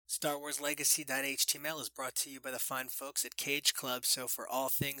StarWarsLegacy.html is brought to you by the fine folks at Cage Club, so for all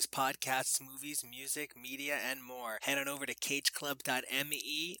things podcasts, movies, music, media, and more, head on over to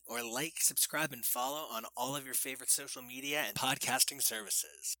cageclub.me or like, subscribe, and follow on all of your favorite social media and podcasting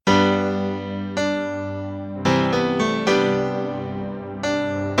services.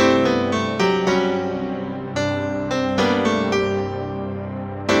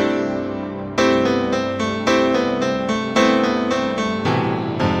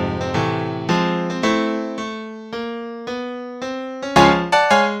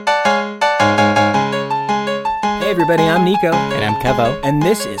 Hey everybody, I'm Nico. And I'm Kevo. And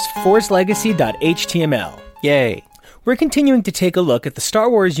this is ForceLegacy.html. Yay. We're continuing to take a look at the Star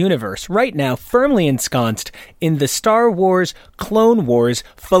Wars universe, right now firmly ensconced in the Star Wars, Clone Wars,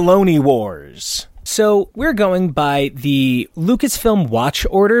 Filoni Wars. So we're going by the Lucasfilm watch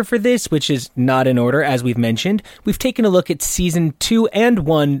order for this, which is not in order, as we've mentioned. We've taken a look at Season 2 and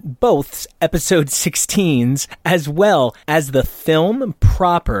 1, both Episode 16s, as well as the film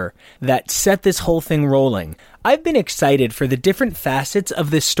proper that set this whole thing rolling. I've been excited for the different facets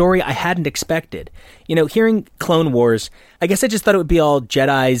of this story I hadn't expected. You know, hearing Clone Wars, I guess I just thought it would be all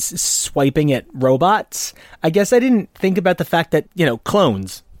Jedis swiping at robots. I guess I didn't think about the fact that,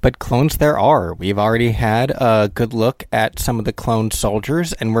 clones. But clones there are. We've already had a good look at some of the clone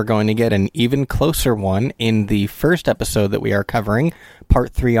soldiers, and we're going to get an even closer one in the first episode that we are covering,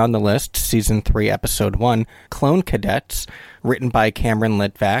 Part 3 on the list, Season 3, Episode 1, Clone Cadets, written by Cameron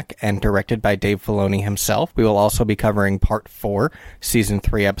Litvak and directed by Dave Filoni himself. We will also be covering Part 4, Season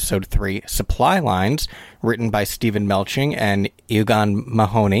 3, Episode 3, Supply Lines, written by Stephen Melching and Egon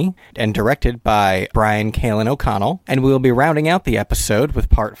Mahoney, and directed by Brian Kalin O'Connell. And we will be rounding out the episode with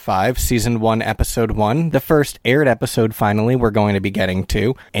Part 5, Season 1, Episode 1, the first aired episode finally we're going to be getting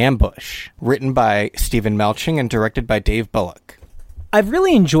to, Ambush, written by Stephen Melching and directed by Dave Bullock. I've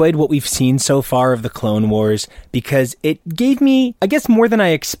really enjoyed what we've seen so far of the Clone Wars because it gave me, I guess, more than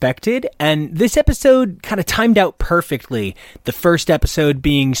I expected, and this episode kind of timed out perfectly. The first episode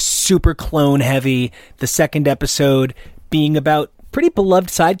being super clone heavy, the second episode being about pretty beloved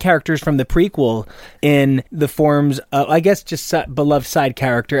side characters from the prequel in the forms of, I guess, just beloved side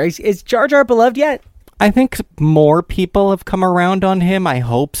character. Is Jar Jar beloved yet? I think more people have come around on him. I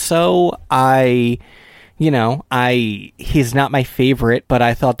hope so. He's not my favorite, but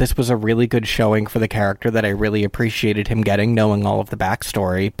I thought this was a really good showing for the character that I really appreciated him getting, knowing all of the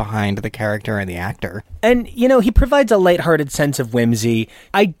backstory behind the character and the actor. And, he provides a lighthearted sense of whimsy.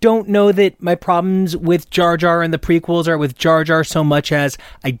 I don't know that my problems with Jar Jar and the prequels are with Jar Jar so much as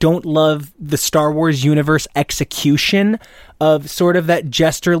I don't love the Star Wars universe execution of sort of that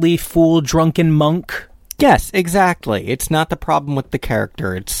jesterly fool drunken monk. Yes, exactly. It's not the problem with the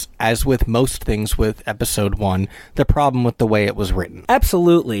character. It's, as with most things with Episode 1, the problem with the way it was written.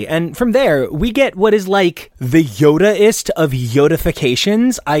 Absolutely. And from there, we get what is like the Yoda-ist of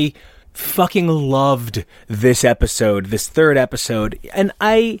Yodifications. I fucking loved this episode, this third episode. And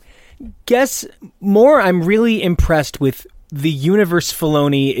I guess I'm really impressed with the universe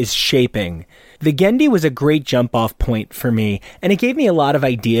Filoni is shaping. The Genndy was a great jump-off point for me, and it gave me a lot of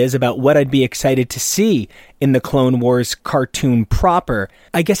ideas about what I'd be excited to see in the Clone Wars cartoon proper.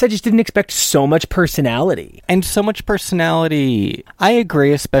 I guess I just didn't expect so much personality. And so much personality. I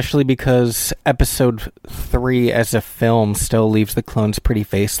agree, especially because Episode 3 as a film still leaves the clones pretty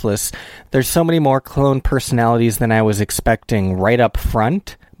faceless. There's so many more clone personalities than I was expecting right up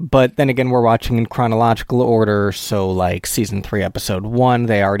front. But then again, we're watching in chronological order, so like Season 3, Episode 1,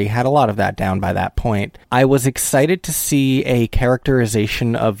 they already had a lot of that down by that point. I was excited to see a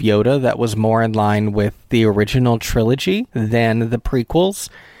characterization of Yoda that was more in line with the original trilogy than the prequels.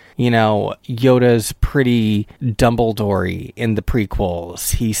 Yoda's pretty Dumbledore-y in the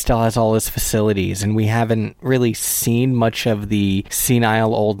prequels. He still has all his facilities, and we haven't really seen much of the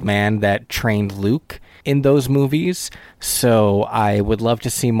senile old man that trained Luke in those movies, so I would love to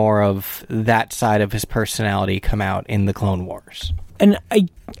see more of that side of his personality come out in the Clone Wars. And I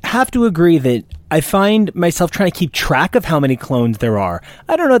have to agree that I find myself trying to keep track of how many clones there are.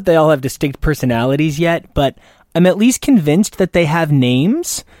 I don't know if they all have distinct personalities yet, but I'm at least convinced that they have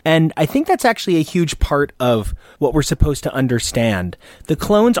names, and I think that's actually a huge part of what we're supposed to understand. The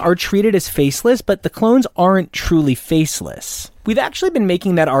clones are treated as faceless, but the clones aren't truly faceless. We've actually been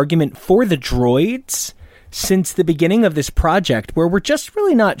making that argument for the droids since the beginning of this project, where we're just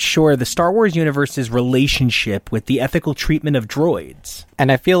really not sure the Star Wars universe's relationship with the ethical treatment of droids.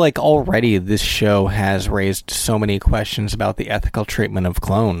 And I feel like already this show has raised so many questions about the ethical treatment of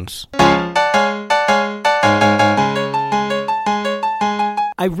clones.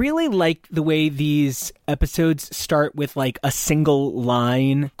 I really like the way these episodes start with like a single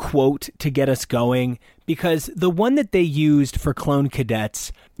line quote to get us going, because the one that they used for clone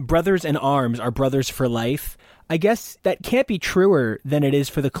cadets, brothers in arms are brothers for life, I guess that can't be truer than it is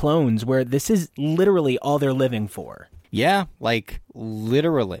for the clones, where this is literally all they're living for. Yeah, like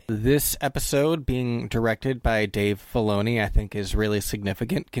literally. This episode being directed by Dave Filoni, I think is really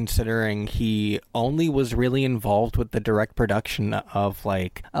significant, considering he only was really involved with the direct production of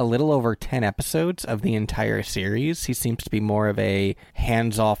like a little over 10 episodes of the entire series. He seems to be more of a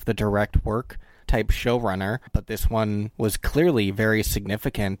hands-off the direct work type showrunner, but this one was clearly very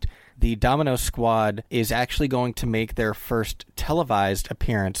significant. The Domino Squad is actually going to make their first televised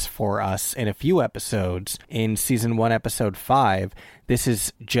appearance for us in a few episodes in Season 1, Episode 5. This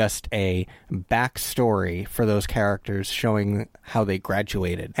is just a backstory for those characters showing how they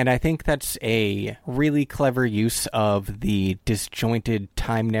graduated. And I think that's a really clever use of the disjointed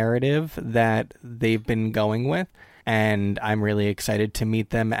time narrative that they've been going with. And I'm really excited to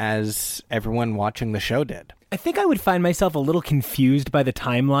meet them as everyone watching the show did. I think I would find myself a little confused by the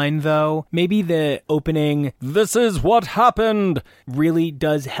timeline, though. Maybe the opening, "This is what happened," really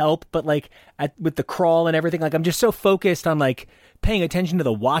does help, but like with the crawl and everything, like I'm just so focused on like paying attention to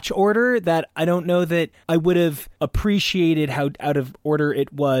the watch order that I don't know that I would have appreciated how out of order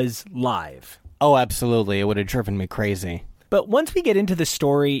it was live. Oh, absolutely. It would have driven me crazy. But once we get into the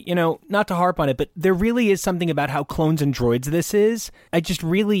story, you know, not to harp on it, but there really is something about how clones and droids this is.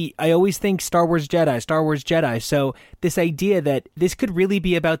 I always think Star Wars Jedi. So this idea that this could really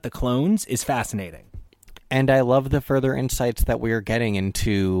be about the clones is fascinating. And I love the further insights that we're getting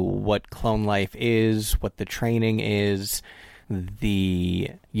into what clone life is, what the training is. The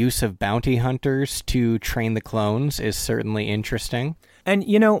use of bounty hunters to train the clones is certainly interesting. And,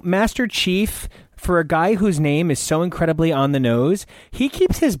 you know, Master Chief, for a guy whose name is so incredibly on the nose, he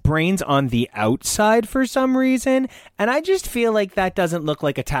keeps his brains on the outside for some reason, and I just feel like that doesn't look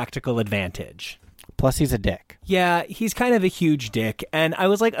like a tactical advantage. Plus, he's a dick. Yeah, he's kind of a huge dick, and I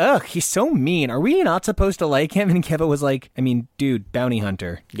was like, ugh, he's so mean. Are we not supposed to like him? And Kevin was like, I mean, dude, bounty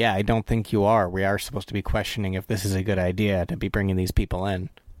hunter. Yeah, I don't think you are. We are supposed to be questioning if this is a good idea to be bringing these people in.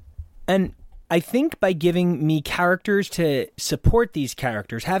 And I think by giving me characters to support these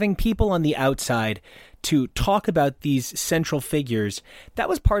characters, having people on the outside to talk about these central figures, that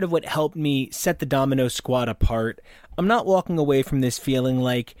was part of what helped me set the Domino Squad apart. I'm not walking away from this feeling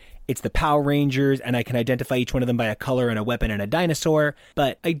like it's the Power Rangers and I can identify each one of them by a color and a weapon and a dinosaur,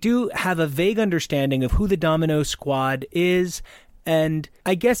 but I do have a vague understanding of who the Domino Squad is. And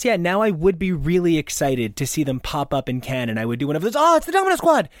I guess, yeah, now I would be really excited to see them pop up in canon. I would do one of those, oh, it's the Domino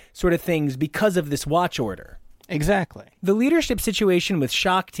Squad sort of things because of this watch order. Exactly. The leadership situation with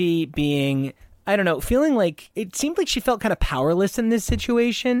Shakti being, I don't know, feeling like it seemed like she felt kind of powerless in this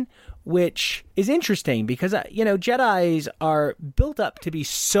situation, which is interesting because, you know, Jedis are built up to be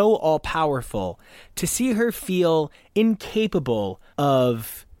so all-powerful. To see her feel incapable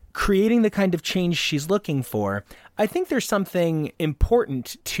of creating the kind of change she's looking for, I think there's something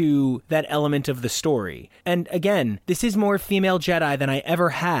important to that element of the story. And again, this is more female Jedi than I ever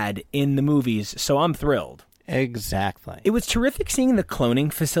had in the movies, so I'm thrilled. Exactly. It was terrific seeing the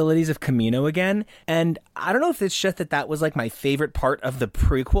cloning facilities of Kamino again, and I don't know if it's just that was like my favorite part of the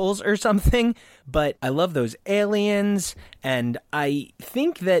prequels or something, but I love those aliens, and I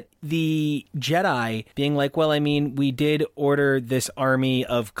think that the Jedi being like, well, I mean, we did order this army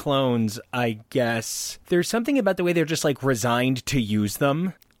of clones, I guess. There's something about the way they're just like resigned to use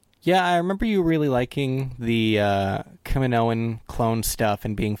them. Yeah, I remember you really liking the Kaminoan clone stuff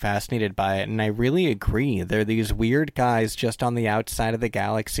and being fascinated by it, and I really agree. They're these weird guys just on the outside of the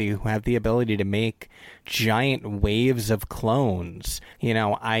galaxy who have the ability to make giant waves of clones. You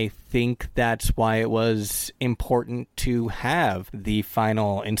know, I think that's why it was important to have the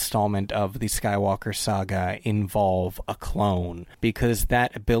final installment of the Skywalker saga involve a clone, because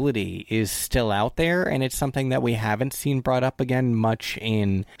that ability is still out there, and it's something that we haven't seen brought up again much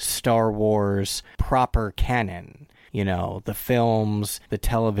in Star Wars proper canon. You know, the films, the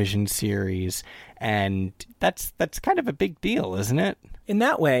television series, and that's kind of a big deal, isn't it? In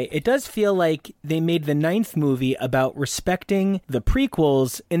that way, it does feel like they made the 9th movie about respecting the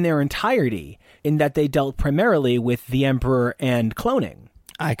prequels in their entirety, in that they dealt primarily with the Emperor and cloning.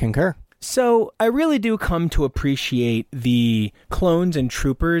 I concur. So I really do come to appreciate the clones and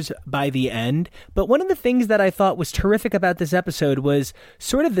troopers by the end. But one of the things that I thought was terrific about this episode was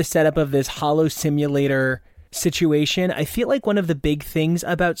sort of the setup of this holo simulator situation. I feel like one of the big things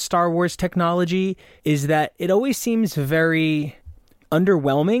about Star Wars technology is that it always seems very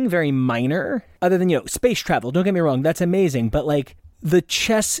underwhelming, very minor, other than, you know, space travel. Don't get me wrong, that's amazing. But like the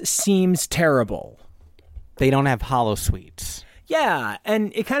chess seems terrible. They don't have holosuites. Yeah,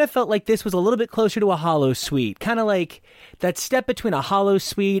 and it kind of felt like this was a little bit closer to a holosuite, kind of like that step between a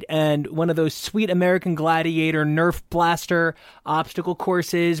holosuite and one of those sweet American Gladiator Nerf blaster obstacle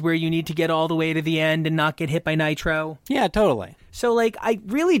courses where you need to get all the way to the end and not get hit by nitro. Yeah, totally. So, like, I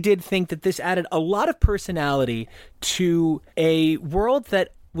really did think that this added a lot of personality to a world that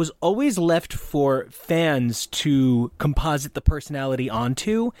was always left for fans to composite the personality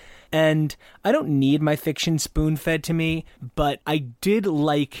onto. And I don't need my fiction spoon-fed to me, but I did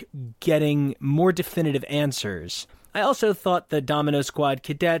like getting more definitive answers. I also thought the Domino Squad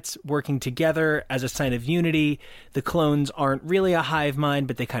cadets working together as a sign of unity. The clones aren't really a hive mind,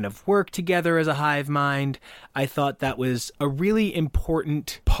 but they kind of work together as a hive mind. I thought that was a really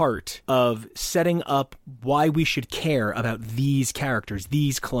important part of setting up why we should care about these characters,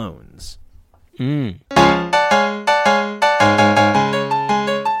 these clones.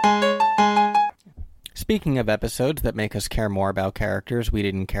 Speaking of episodes that make us care more about characters we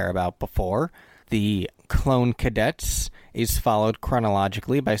didn't care about before, the Clone Cadets is followed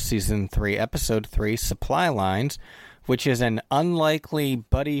chronologically by Season 3, Episode 3, Supply Lines, which is an unlikely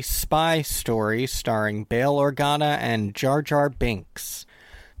buddy spy story starring Bail Organa and Jar Jar Binks.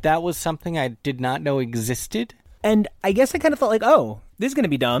 That was something I did not know existed. And I guess I kind of thought like, oh, this is going to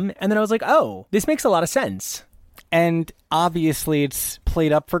be dumb. And then I was like, oh, this makes a lot of sense. And obviously it's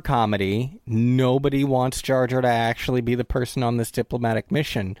played up for comedy. Nobody wants Jar Jar to actually be the person on this diplomatic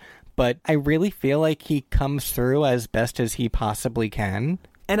mission. But I really feel like he comes through as best as he possibly can.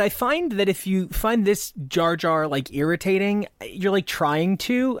 And I find that if you find this Jar Jar, like, irritating, you're, like, trying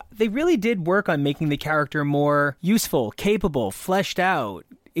to. They really did work on making the character more useful, capable, fleshed out,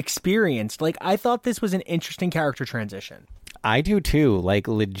 experienced. Like, I thought this was an interesting character transition. I do too. Like,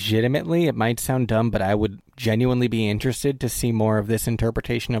 legitimately, it might sound dumb, but I would genuinely be interested to see more of this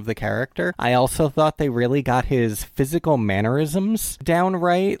interpretation of the character. I also thought they really got his physical mannerisms down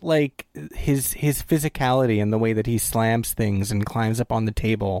right, like his physicality and the way that he slams things and climbs up on the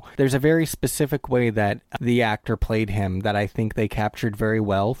table. There's a very specific way that the actor played him that I think they captured very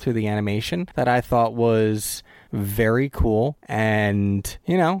well through the animation that I thought was very cool. And,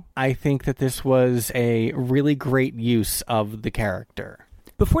 you know, I think that this was a really great use of the character.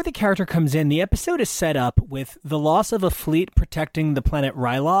 Before the character comes in, the episode is set up with the loss of a fleet protecting the planet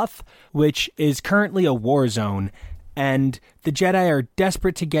Ryloth, which is currently a war zone. And the Jedi are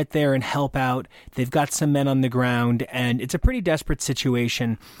desperate to get there and help out. They've got some men on the ground, and it's a pretty desperate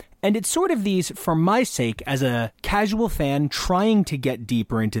situation. And it's sort of these, for my sake, as a casual fan trying to get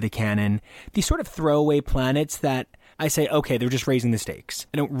deeper into the canon, these sort of throwaway planets that I say, okay, they're just raising the stakes.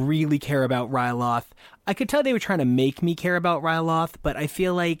 I don't really care about Ryloth. I could tell they were trying to make me care about Ryloth, but I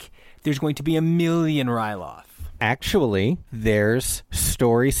feel like there's going to be a million Ryloth. Actually, there's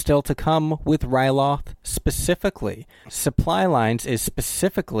story still to come with Ryloth specifically. Supply Lines is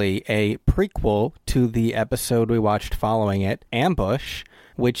specifically a prequel to the episode we watched following it, Ambush,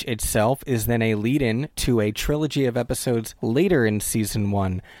 which itself is then a lead-in to a trilogy of episodes later in Season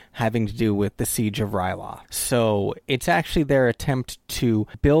 1 having to do with the Siege of Ryloth. So it's actually their attempt to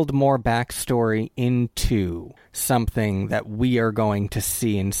build more backstory into something that we are going to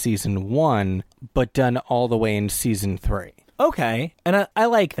see in Season 1, but done all the way in Season 3. Okay, and I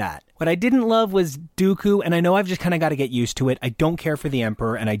like that. What I didn't love was Dooku, and I know I've just kind of got to get used to it. I don't care for the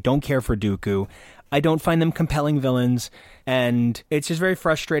Emperor, and I don't care for Dooku. I don't find them compelling villains, and it's just very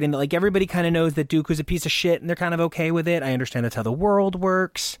frustrating that, like, everybody kind of knows that Dooku's a piece of shit, and they're kind of okay with it. I understand that's how the world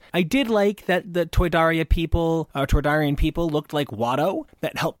works. I did like that the Toydarian people looked like Watto.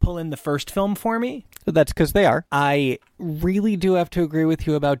 That helped pull in the first film for me. That's because they are. I really do have to agree with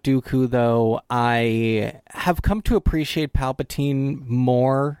you about Dooku, though. I have come to appreciate Palpatine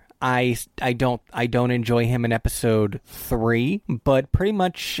more. I don't enjoy him in episode 3, but pretty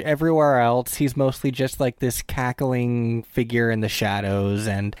much everywhere else, he's mostly just like this cackling figure in the shadows,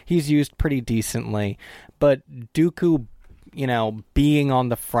 and he's used pretty decently. But Dooku, you know, being on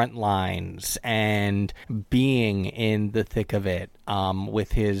the front lines and being in the thick of it,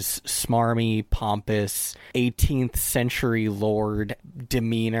 with his smarmy, pompous 18th century lord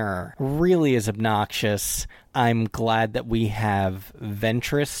demeanor really is obnoxious. I'm glad that we have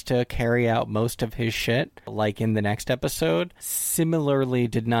Ventress to carry out most of his shit, like in the next episode. Similarly,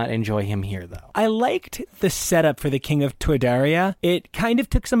 did not enjoy him here, though. I liked the setup for the King of Toydaria. It kind of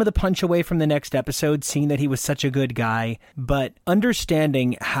took some of the punch away from the next episode, seeing that he was such a good guy, but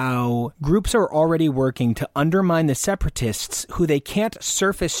understanding how groups are already working to undermine the Separatists who they can't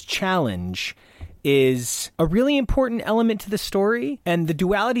surface challenge is a really important element to the story, and the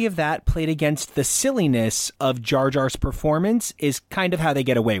duality of that played against the silliness of Jar Jar's performance is kind of how they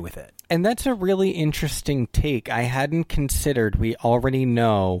get away with it. And that's a really interesting take. I hadn't considered we already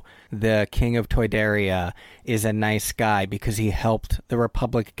know the King of Toydaria is a nice guy because he helped the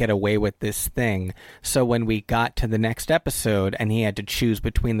Republic get away with this thing. So when we got to the next episode and he had to choose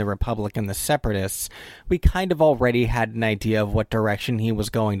between the Republic and the Separatists, we kind of already had an idea of what direction he was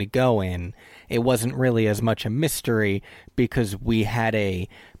going to go in. It wasn't really as much a mystery because we had a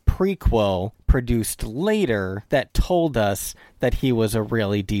prequel produced later that told us that he was a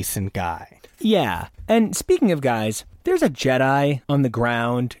really decent guy. Yeah, and speaking of guys, there's a Jedi on the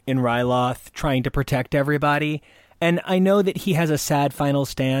ground in Ryloth trying to protect everybody, and I know that he has a sad final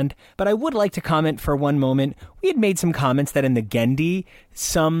stand, but I would like to comment for one moment. We had made some comments that in the Genndy,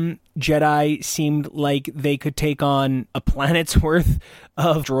 some Jedi seemed like they could take on a planet's worth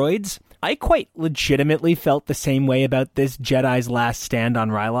of droids. I quite legitimately felt the same way about this Jedi's last stand on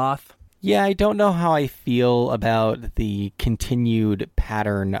Ryloth. Yeah, I don't know how I feel about the continued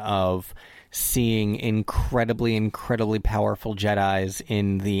pattern of seeing incredibly powerful Jedis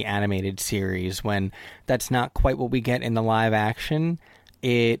in the animated series when that's not quite what we get in the live action.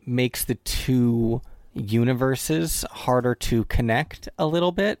 It makes the two universes harder to connect a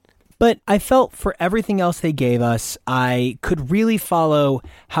little bit. But I felt for everything else they gave us, I could really follow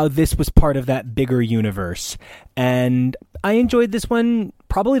how this was part of that bigger universe. And I enjoyed this one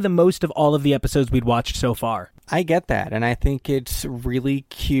probably the most of all of the episodes we'd watched so far. I get that, and I think it's really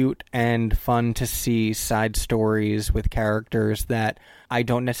cute and fun to see side stories with characters that I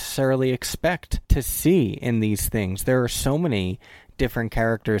don't necessarily expect to see in these things. There are so many different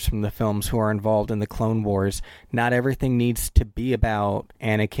characters from the films who are involved in the Clone Wars. Not everything needs to be about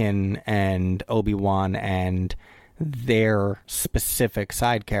Anakin and Obi-Wan and their specific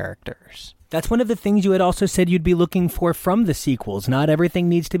side characters. That's one of the things you had also said you'd be looking for from the sequels. Not everything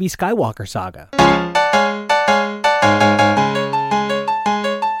needs to be Skywalker Saga.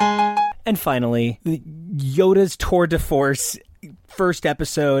 And finally, Yoda's Tour de Force first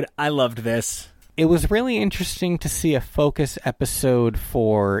episode. I loved this. It was really interesting to see a focus episode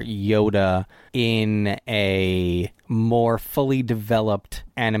for Yoda in a more fully developed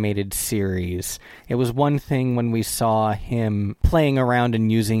animated series. It was one thing when we saw him playing around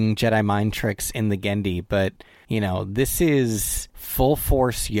and using Jedi mind tricks in the Genndy, but, you know, this is full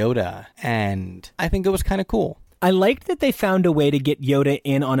force Yoda, and I think it was kind of cool. I liked that they found a way to get Yoda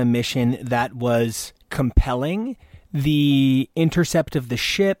in on a mission that was compelling. The intercept of the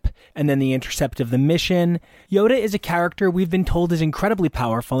ship, and then the intercept of the mission. Yoda is a character we've been told is incredibly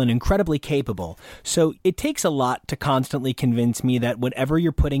powerful and incredibly capable, so it takes a lot to constantly convince me that whatever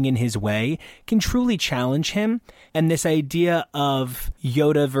you're putting in his way can truly challenge him, and this idea of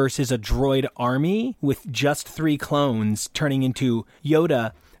Yoda versus a droid army with just 3 clones turning into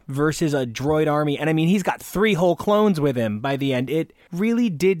Yoda versus a droid army, and I mean, he's got 3 whole clones with him by the end. It really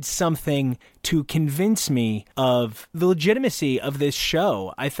did something to convince me of the legitimacy of this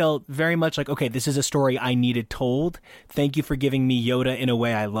show. I felt very much like, okay, this is a story I needed told. Thank you for giving me Yoda in a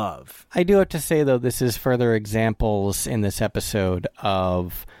way I love. I do have to say, though, this is further examples in this episode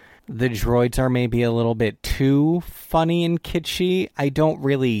of the droids are maybe a little bit too funny and kitschy. I don't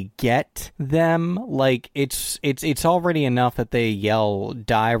really get them. Like, it's already enough that they yell,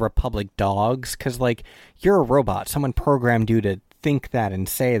 "Die Republic dogs," because, like, you're a robot. Someone programmed you to think that and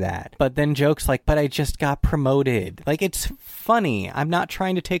say that. But then jokes like, "But I just got promoted." Like, it's funny. I'm not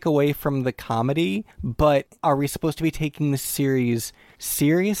trying to take away from the comedy, but are we supposed to be taking this series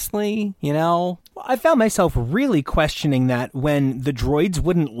seriously? You know? I found myself really questioning that when the droids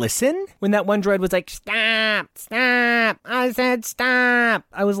wouldn't listen. When that one droid was like, "Stop, stop, I said stop."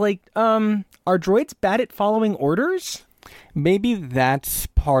 I was like, are droids bad at following orders? Maybe that's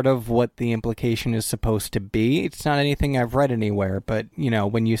part of what the implication is supposed to be. It's not anything I've read anywhere, but, you know,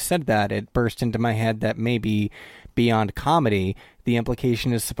 when you said that, it burst into my head that maybe beyond comedy, the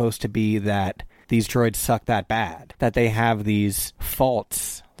implication is supposed to be that these droids suck that bad, that they have these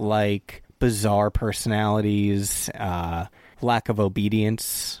faults like bizarre personalities, lack of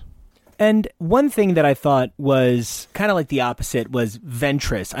obedience. And one thing that I thought was kind of like the opposite was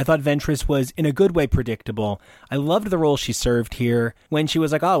Ventress. I thought Ventress was, in a good way, predictable. I loved the role she served here. When she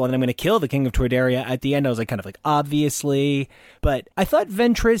was like, "Oh, well, then I'm going to kill the King of Toydaria," at the end, I was like, kind of like, obviously. But I thought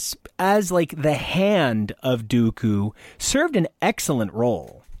Ventress, as like the hand of Dooku, served an excellent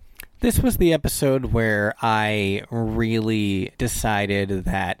role. This was the episode where I really decided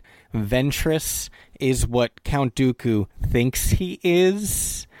that Ventress is what Count Dooku thinks he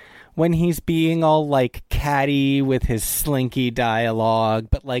is. when he's being all like catty with his slinky dialogue,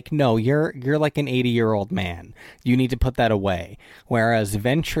 but like, no, you're like an 80-year-old man. You need to put that away. Whereas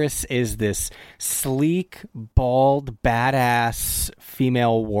Ventress is this sleek, bald, badass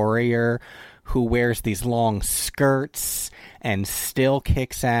female warrior who wears these long skirts and still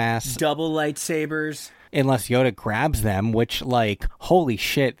kicks ass. Double lightsabers. Unless Yoda grabs them, which, like, holy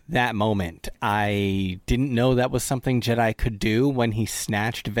shit, that moment. I didn't know that was something Jedi could do when he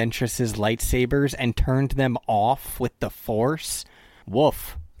snatched Ventress's lightsabers and turned them off with the Force.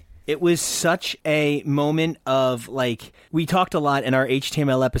 Woof. It was such a moment of, like, we talked a lot in our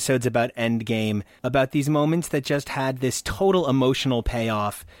HTML episodes about Endgame, about these moments that just had this total emotional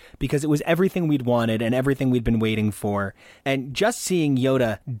payoff because it was everything we'd wanted and everything we'd been waiting for. And just seeing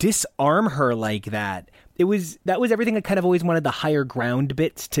Yoda disarm her like that was everything I kind of always wanted the higher ground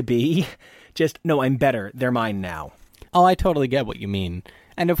bits to be. Just, no, I'm better. They're mine now. Oh, I totally get what you mean.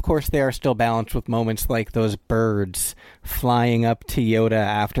 And of course, they are still balanced with moments like those birds flying up to Yoda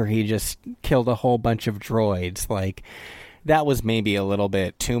after he just killed a whole bunch of droids. Like, that was maybe a little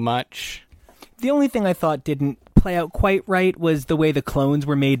bit too much. The only thing I thought didn't play out quite right was the way the clones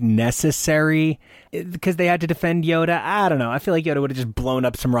were made necessary because they had to defend Yoda. I don't know. I feel like Yoda would have just blown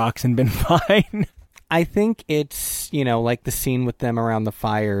up some rocks and been fine. I think it's, like the scene with them around the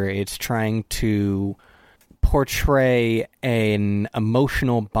fire, it's trying to portray an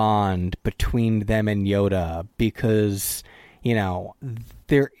emotional bond between them and Yoda because,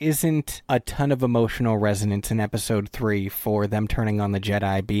 there isn't a ton of emotional resonance in episode 3 for them turning on the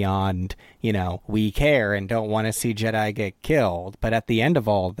Jedi beyond, we care and don't want to see Jedi get killed. But at the end of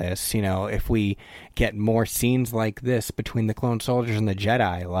all this, if we get more scenes like this between the clone soldiers and the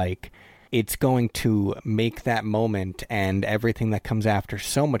Jedi, like, it's going to make that moment and everything that comes after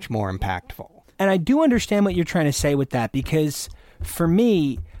so much more impactful. And I do understand what you're trying to say with that because for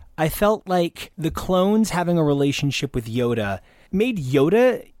me, I felt like the clones having a relationship with Yoda made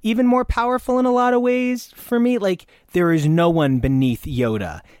Yoda even more powerful in a lot of ways for me. Like, there is no one beneath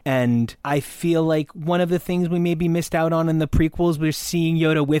Yoda. And I feel like one of the things we maybe missed out on in the prequels was seeing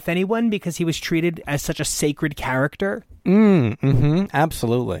Yoda with anyone because he was treated as such a sacred character.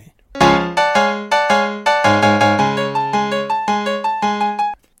 Absolutely.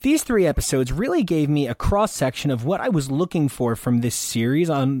 These 3 episodes really gave me a cross-section of what I was looking for from this series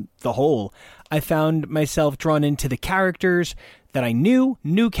on the whole. I found myself drawn into the characters that I knew,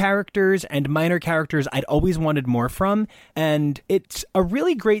 new characters, and minor characters I'd always wanted more from. And it's a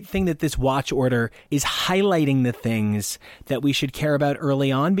really great thing that this watch order is highlighting the things that we should care about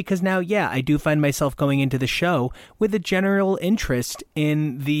early on, because now, I do find myself going into the show with a general interest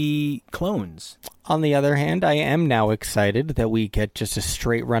in the clones. On the other hand, I am now excited that we get just a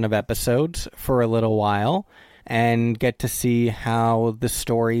straight run of episodes for a little while and get to see how the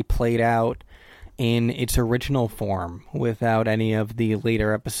story played out in its original form without any of the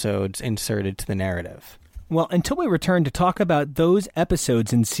later episodes inserted to the narrative. Well, until we return to talk about those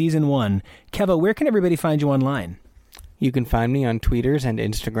episodes in Season 1, Kevo, where can everybody find you online? You can find me on Tweeters and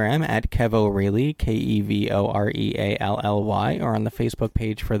Instagram at KevoReally, KevoReally, or on the Facebook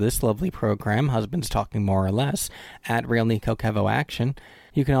page for this lovely program, Husbands Talking More or Less, at Real Nico Kevo Action.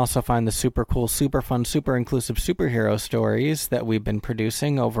 You can also find the super cool, super fun, super inclusive superhero stories that we've been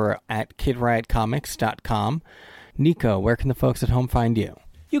producing over at KidRiotComics.com. Nico, where can the folks at home find you?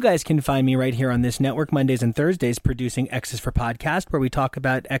 You guys can find me right here on this network Mondays and Thursdays producing X's for Podcast, where we talk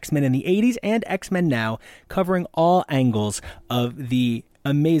about X-Men in the 80s and X-Men now, covering all angles of the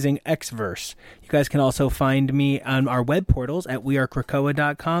amazing X-verse. You guys can also find me on our web portals at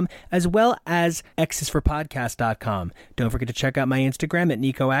wearekrakoa.com as well as xsforpodcast.com. Don't forget to check out my Instagram at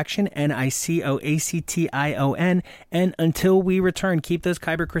NicoAction, NicoAction. And until we return, keep those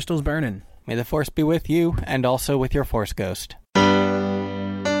kyber crystals burning. May the Force be with you and also with your Force Ghost.